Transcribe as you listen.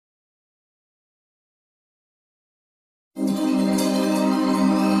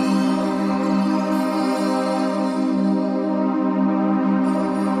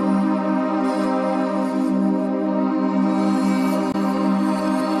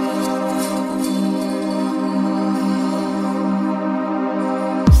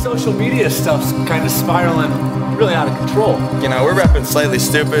social media stuff's kind of spiraling really out of control. You know, we're repping Slightly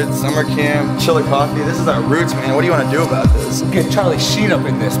Stupid, Summer Camp, Chilla Coffee. This is our roots, man. What do you want to do about this? Get Charlie Sheen up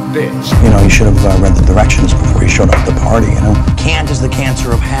in this bitch. You know, you should have read the directions before you showed up at the party, you know? Can't is the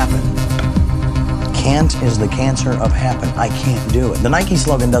cancer of happen. Can't is the cancer of happen. I can't do it. The Nike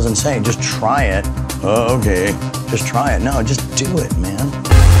slogan doesn't say, just try it. Oh, okay. Just try it. No, just do it, man.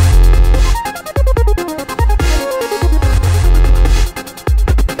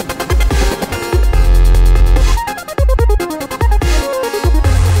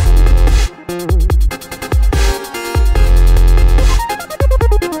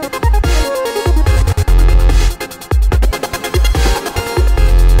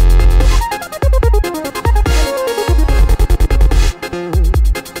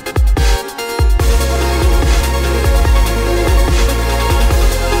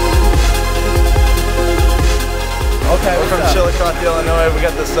 Illinois, we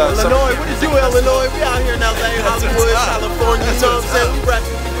got this Illinois, what do you do, Illinois? We out here in LA, Hollywood, California, you know what I'm saying? We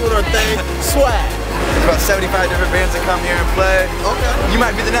practically doing our thing. Swag. There's about 75 different bands that come here and play. Okay. You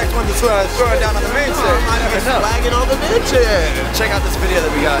might be the next one to throw it down on the main stage. I might be swagging on the bitches. Check out this video that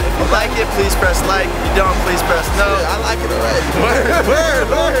we got. If you like it, please press like. If you don't, please press no. I like it already. Word.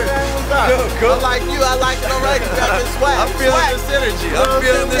 Yo, cool. I like you, I like it already. We got this swag. I'm feeling this energy. I'm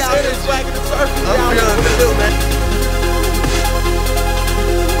feeling this energy. Swagging the surface. I'm feeling this, man.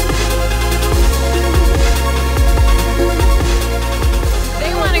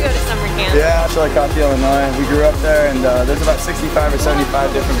 Yeah, Chillicothe, Illinois. We grew up there, and there's about 65 or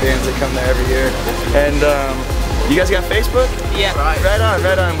 75 different bands that come there every year. And you guys got Facebook? Yeah. Right on.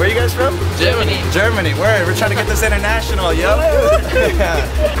 Where are you guys from? Germany. Germany. Word. We're trying to get this international, yo. Yeah.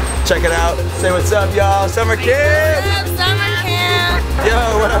 Check it out. Say what's up, y'all. Summer Camp. What's up, Summer Camp? Yo,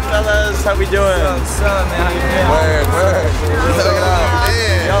 what up, fellas? How we doing? What's up, man? Word. Check it out.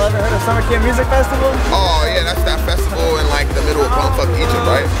 Y'all ever heard of Summer Camp Music Festival? Oh yeah, that's that festival in like the middle of bumfuck Egypt,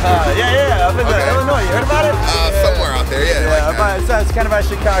 right? Yeah, up in Illinois. You heard about it? Somewhere out there, yeah. It's kind of by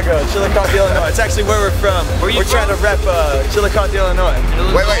Chicago, Chillicothe, Illinois. It's actually where we're from. We're trying to rep Chillicothe, Illinois.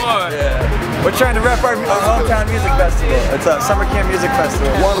 Wait. Yeah. We're trying to rep our hometown music festival. It's a Summer Camp Music Festival.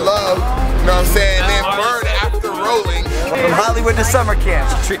 One love, you know what I'm saying? Then burn after rolling. From Hollywood to Summer Camp.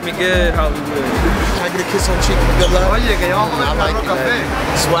 Treat me good, Hollywood. Can I get a kiss on the cheek for good luck? Oh yeah, I like it, man.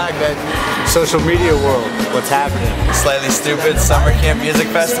 Swag, baby. Social media world, what's happening? Slightly Stupid Summer Camp Music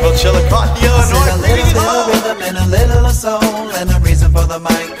Festival, Chillicothe, Illinois. A little bit of rhythm and a little of soul, and a reason for the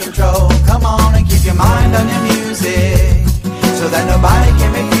mic control. Come on and keep your mind on your music, so that nobody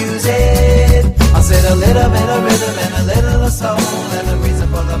can refuse it. I said a little bit of rhythm and a little of soul, and a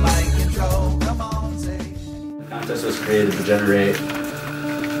reason for the mic control. Come on, say. The contest was created to generate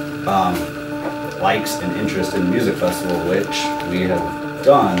likes and interest in the music festival, which we have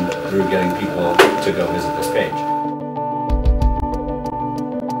done through getting people to go visit this page.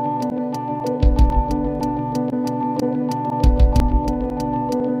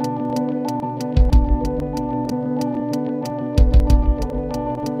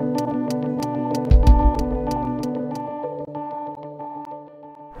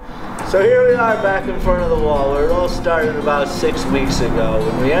 So here we are back in front of the wall where it all started about 6 weeks ago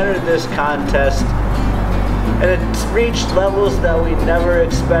when we entered this contest, and it's reached levels that we never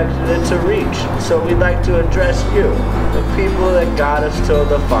expected it to reach. So we'd like to address you, the people that got us to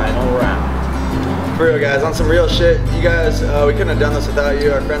the final round. For real, guys, on some real shit, you guys, we couldn't have done this without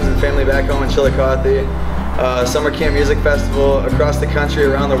you, our friends and family back home in Chillicothe. Summer Camp Music Festival across the country,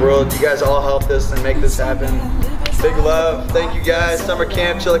 around the world. You guys all helped us and make this happen. Big love. Thank you guys. Summer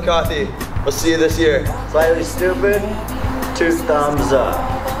Camp Chillicothe. We'll see you this year. Slightly Stupid, 2 thumbs up.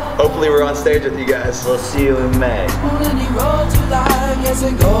 Hopefully we're on stage with you guys. We'll see you in May. On any road to life, yes,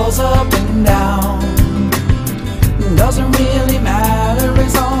 it goes up and down. Doesn't really matter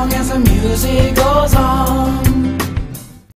as long as the music